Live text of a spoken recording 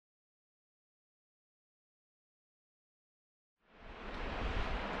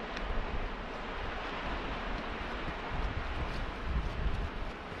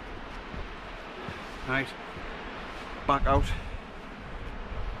Right, back out.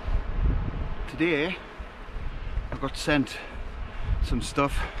 Today I got sent some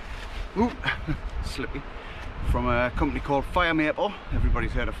stuff, ooh, slippy, from a company called Firemaple.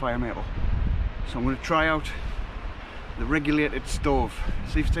 Everybody's heard of Firemaple. So I'm going to try out the regulated stove,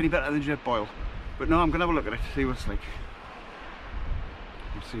 see if it's any better than JETBOIL. But no, I'm going to have a look at it, see what it's like.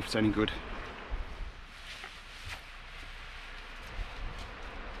 We'll see if it's any good.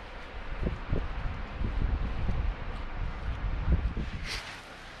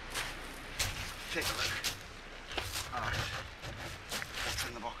 Take a look. Alright, what's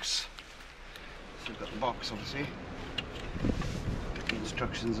in the box? So we've got the box, obviously. Got the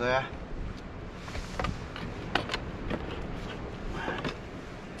instructions there.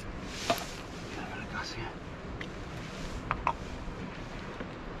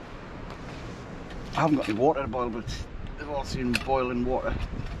 I haven't got any water to boil, but they've all seen boiling water.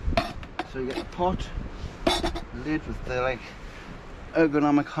 So you get the pot, the lid with the like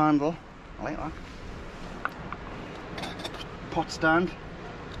ergonomic handle. I like that. Pot stand.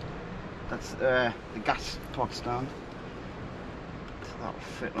 That's the gas pot stand. So that'll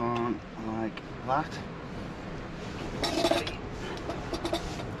fit on like that.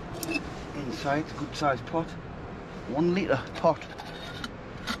 Inside, it's a good sized pot. 1 litre pot.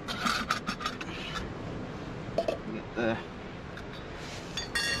 There.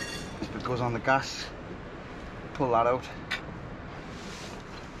 This bit goes on the gas, pull that out,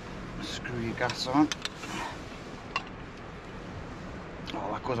 screw your gas on.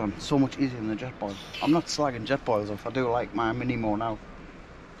 Oh, that goes on so much easier than the JETBOIL. I'm not slagging JETBOILs off, I do like my mini more now,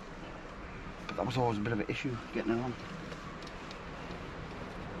 but that was always a bit of an issue getting it on.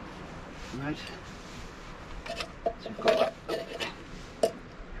 Right, so you've got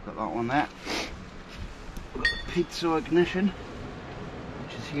that one there. Pizza ignition,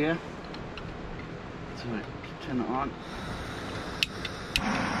 which is here, so turn it on.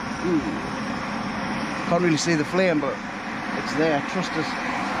 Can't really see the flame, but it's there, trust us, so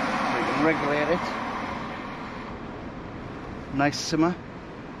you can regulate it. Nice simmer.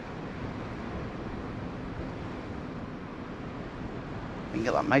 You can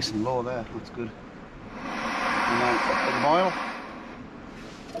get that nice and low there, that's good. And then put the boil.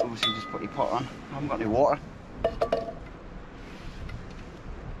 Obviously just put your pot on. I haven't got any water.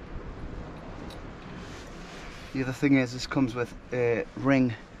 The other thing is, this comes with a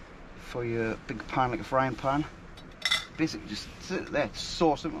ring for your big pan, like a frying pan. Basically just sit there, it's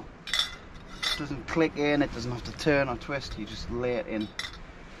so simple. It doesn't click in, it doesn't have to turn or twist, you just lay it in.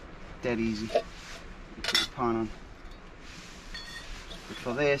 Dead easy. You put your pan on. But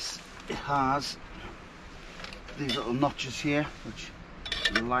for this, it has these little notches here, which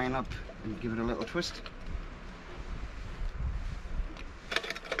you line up and give it a little twist.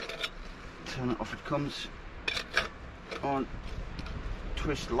 Turn it off, it comes on,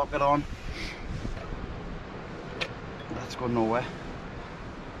 twist, lock it on. That's going nowhere.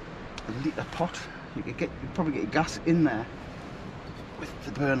 A litre pot. You probably get your gas in there with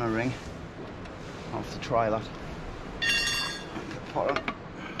the burner ring. I'll have to try that. Get the pot on.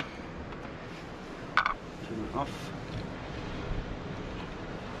 Turn it off.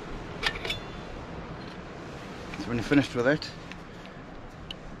 So when you're finished with it,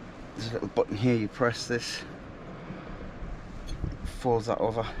 there's a little button here, you press this, folds that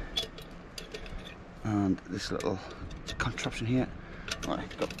over, and this little contraption here,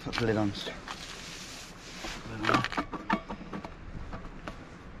 right, got to put the lid on. So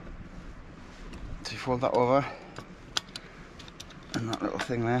you fold that over, and that little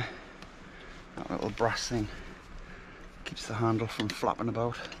thing there, that little brass thing, keeps the handle from flapping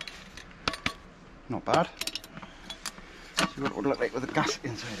about. Not bad. See what it would look like with the gas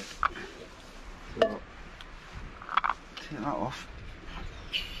inside it. So, take that off.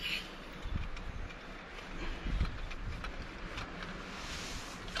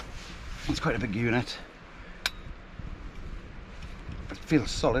 It's quite a big unit. It feels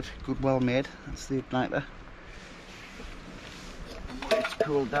solid, good, well made. That's the igniter. It's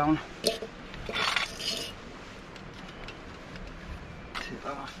cooled down. Take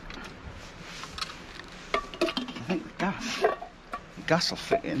that off. I think the gas will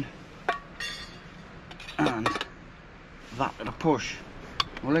fit in, and that at a push.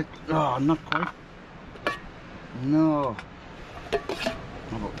 Will it? Oh, not quite. No.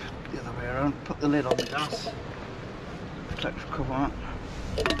 How about the other way around? Put the lid on the gas. Protective cover on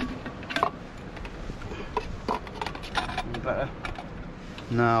it. Any better?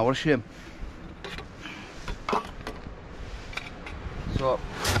 No, what a shame. So, a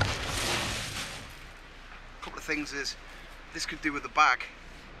couple of things is, this could do with the back.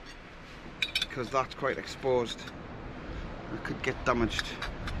 because that's quite exposed. It could get damaged.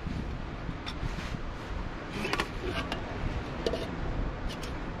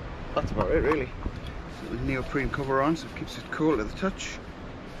 That's about it really. So the neoprene cover on, so it keeps it cool to the touch.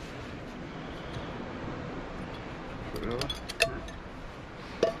 Put it over.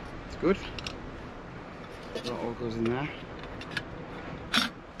 It's good. That all goes in there.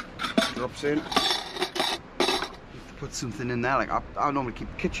 Drops in. Put something in there, like I normally keep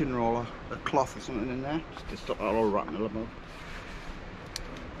a kitchen roll or a cloth or something in there, just to stop that all rattling about.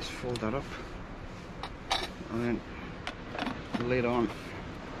 Just fold that up, and then the lid on,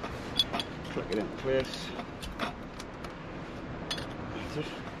 click it into place. That's it.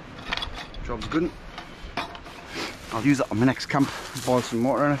 Job's good. I'll use that on my next camp, boil some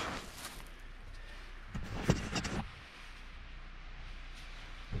water in it.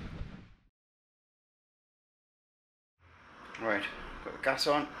 Right, got the gas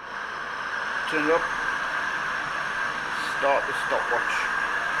on, turn it up, start the stopwatch.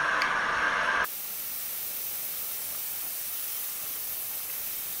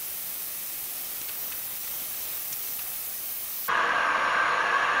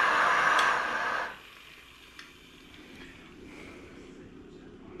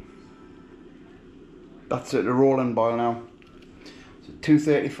 That's at the rolling boil now. So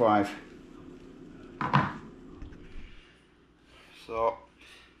 235. So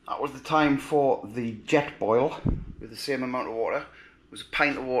that was the time for the JETBOIL with the same amount of water. It was a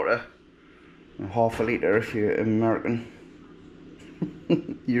pint of water, and half a litre if you're American,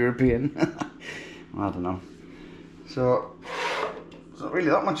 European. I don't know. So it's not really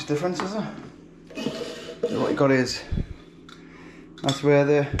that much difference, is there? So what you got is, that's where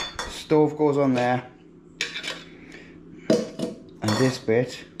the stove goes on there, and this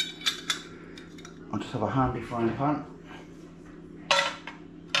bit, I'll just have a handy frying pan.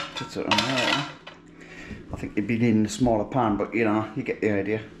 Puts it on there. I think you'd be needing a smaller pan, but you know, you get the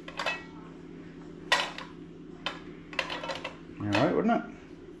idea. Alright, wouldn't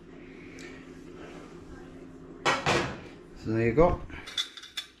it? So there you go.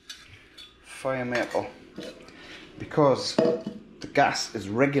 Firemaple. Because the gas is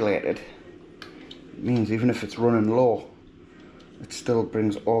regulated, it means even if it's running low, it still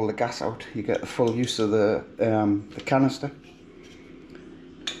brings all the gas out. You get the full use of the canister,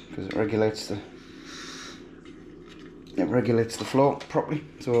 because it regulates the flow properly.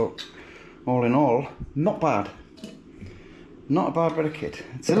 So all in all, not bad. Not a bad bit of kit.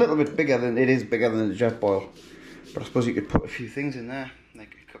 It's a little bit bigger than the JETBOIL, but I suppose you could put a few things in there,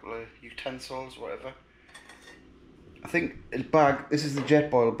 like a couple of utensils, whatever. I think a bag, this is the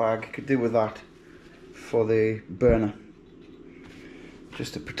JETBOIL bag, you could do with that for the burner,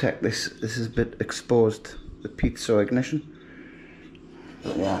 just to protect this. This is a bit exposed, the piezo ignition.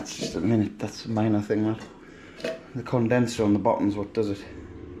 But yeah, it's just a minute, that's a minor thing, that. The condenser on the bottom is what does it.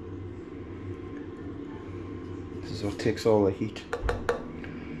 This is what takes all the heat.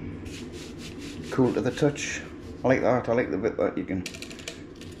 Cool to the touch. I like that, I like the bit that you can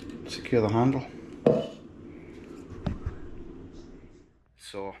secure the handle.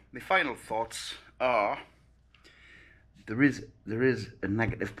 So, my final thoughts are, there is a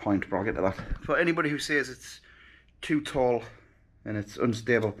negative point, but I'll get to that. For anybody who says it's too tall and it's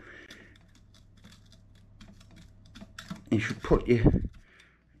unstable, you should put the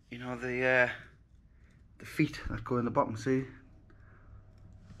feet that go in the bottom, see?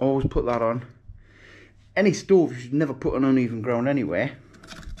 Always put that on. Any stove you should never put on uneven ground anyway,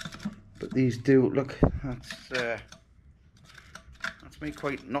 but these do. Look, that's me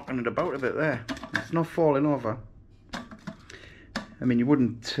quite knocking it about a bit there. It's not falling over. I mean, you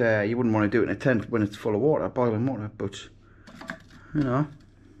wouldn't want to do it in a tent when it's full of water, boiling water, but you know.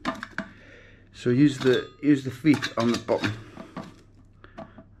 So use the feet on the bottom.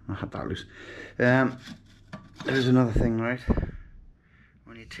 I had that loose. There's another thing, right?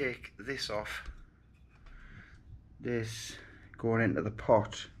 When you take this off, this going into the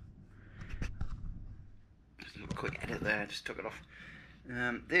pot. Just a little quick edit there. Just took it off.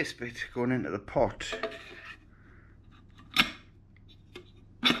 This bit going into the pot,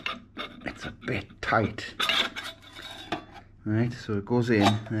 it's a bit tight. Right, so it goes in.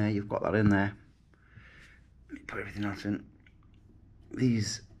 You've got that in there. Let me put everything else in.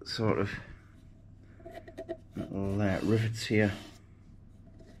 These sort of little rivets here,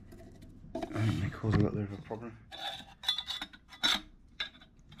 they cause a little bit of a problem.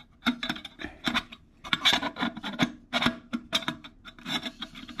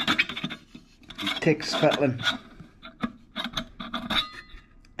 It takes fettling.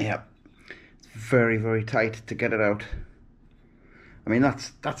 Yep, it's very, very tight to get it out. I mean,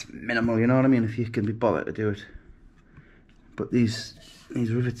 that's minimal, you know what I mean, if you can be bothered to do it. But these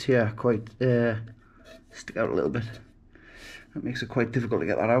rivets here are quite stick out a little bit. That makes it quite difficult to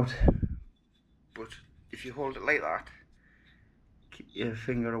get that out. But if you hold it like that, keep your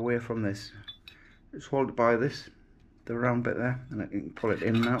finger away from this. Just hold it by this, the round bit there, and you can pull it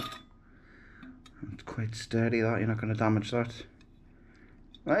in and out. It's quite sturdy, that, you're not going to damage that.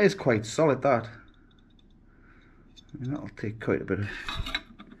 That is quite solid, that. I mean, that'll take quite a bit of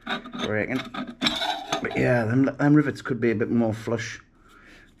breaking. But yeah, them rivets could be a bit more flush.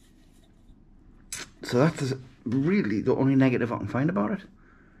 So that's really the only negative I can find about it.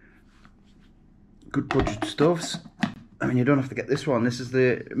 Good budget stuffs. I mean, you don't have to get this one. This is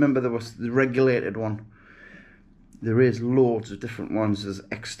remember there was the regulated one. There is loads of different ones. There's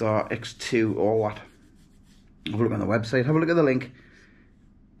X-Star, X2, all that. Have a look on the website. Have a look at the link.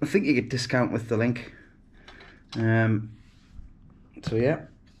 I think you get discount with the link. So yeah,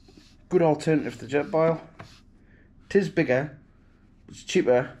 good alternative to JETBOIL. It is bigger, it's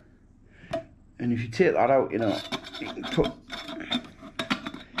cheaper, and if you take that out, you know, you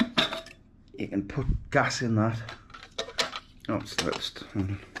can put gas in that. Oh, it's the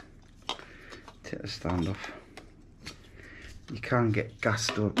stand. Take the stand off. You can get gas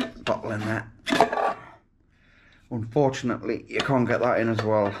to a bottle in there. Unfortunately, you can't get that in as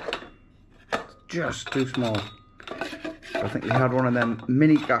well. It's just too small. I think they had one of them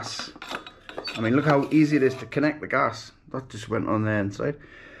mini gas. I mean, look how easy it is to connect the gas. That just went on there inside.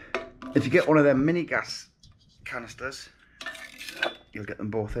 If you get one of them mini gas canisters, you'll get them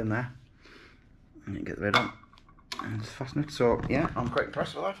both in there. And you can get the lid on. And just fasten it. So, yeah, I'm quite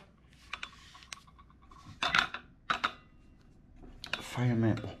impressed with that.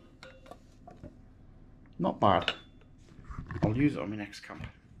 Firemaple. Not bad. I'll use it on my next camp.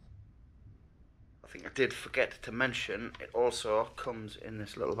 I think I did forget to mention it also comes in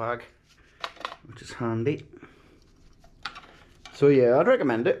this little bag, which is handy. So yeah, I'd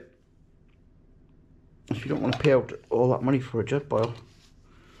recommend it if you don't want to pay out all that money for a JETBOIL.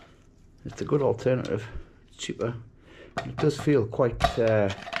 It's a good alternative. It's cheaper. It does feel quite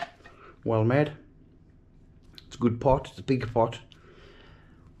well made. It's a good pot. It's a big pot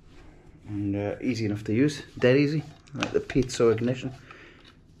and easy enough to use. Dead easy, like the piezo ignition.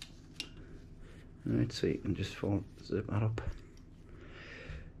 Right, so you can just zip that up.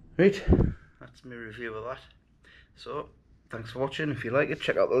 Right, that's my review of that. So, thanks for watching. If you like it,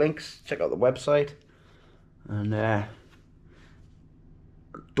 check out the links, check out the website. And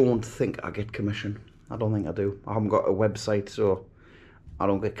don't think I get commission. I don't think I do. I haven't got a website, so I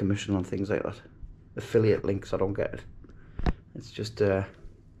don't get commission on things like that. Affiliate links, I don't get it. It's just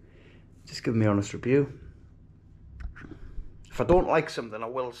give me an honest review. If I don't like something, I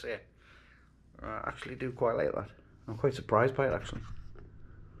will say. I actually do quite like that. I'm quite surprised by it, actually.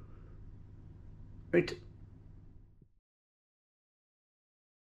 Right.